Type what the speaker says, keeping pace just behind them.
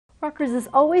Rutgers is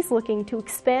always looking to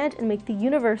expand and make the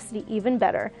university even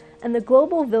better, and the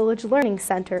Global Village Learning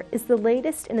Center is the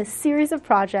latest in a series of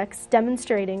projects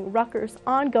demonstrating Rutgers'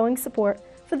 ongoing support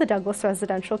for the Douglas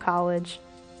Residential College.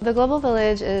 The Global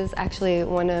Village is actually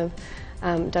one of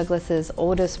Douglas's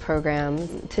oldest programs.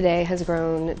 Today has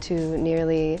grown to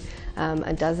nearly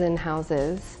a dozen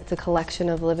houses. It's a collection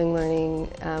of living, learning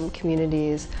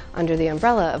communities under the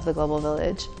umbrella of the Global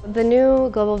Village. The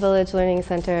new Global Village Learning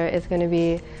Center is going to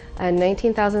be a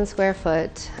 19,000 square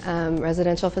foot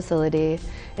residential facility.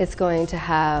 It's going to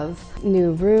have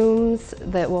new rooms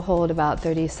that will hold about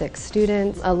 36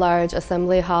 students, a large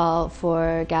assembly hall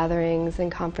for gatherings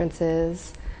and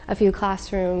conferences, a few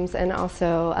classrooms, and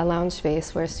also a lounge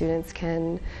space where students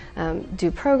can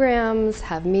do programs,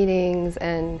 have meetings,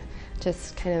 and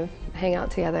just kind of hang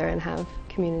out together and have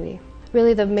community.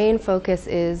 Really, the main focus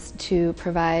is to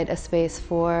provide a space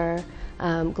for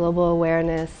global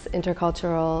awareness,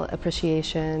 intercultural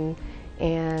appreciation,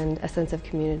 and a sense of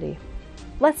community.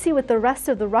 Let's see what the rest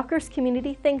of the Rutgers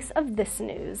community thinks of this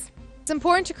news. It's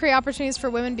important to create opportunities for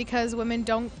women because women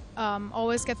don't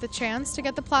always get the chance to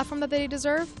get the platform that they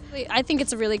deserve. I think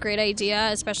it's a really great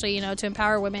idea, especially to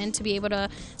empower women to be able to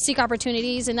seek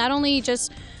opportunities and not only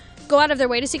just go out of their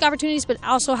way to seek opportunities, but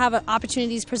also have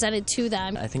opportunities presented to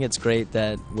them. I think it's great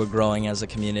that we're growing as a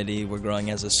community, we're growing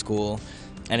as a school,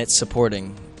 and it's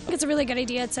supporting. I think it's a really good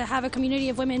idea to have a community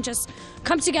of women just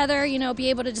come together, be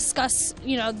able to discuss,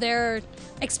 their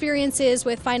experiences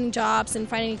with finding jobs and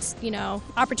finding,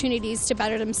 opportunities to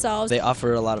better themselves. They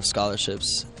offer a lot of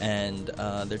scholarships, and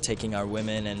they're taking our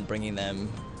women and bringing them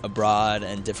abroad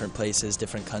and different places,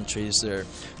 different countries. They're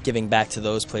giving back to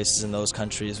those places and those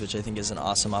countries, which I think is an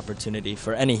awesome opportunity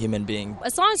for any human being.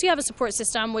 As long as you have a support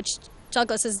system, which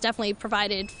Douglas has definitely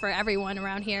provided for everyone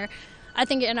around here, I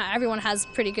think everyone has a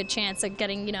pretty good chance of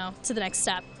getting, to the next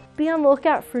step. Be on the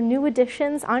lookout for new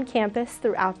additions on campus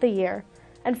throughout the year.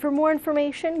 And for more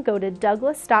information, go to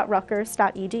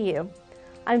douglas.rutgers.edu.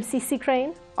 I'm Cece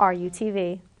Crane,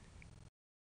 RUTV.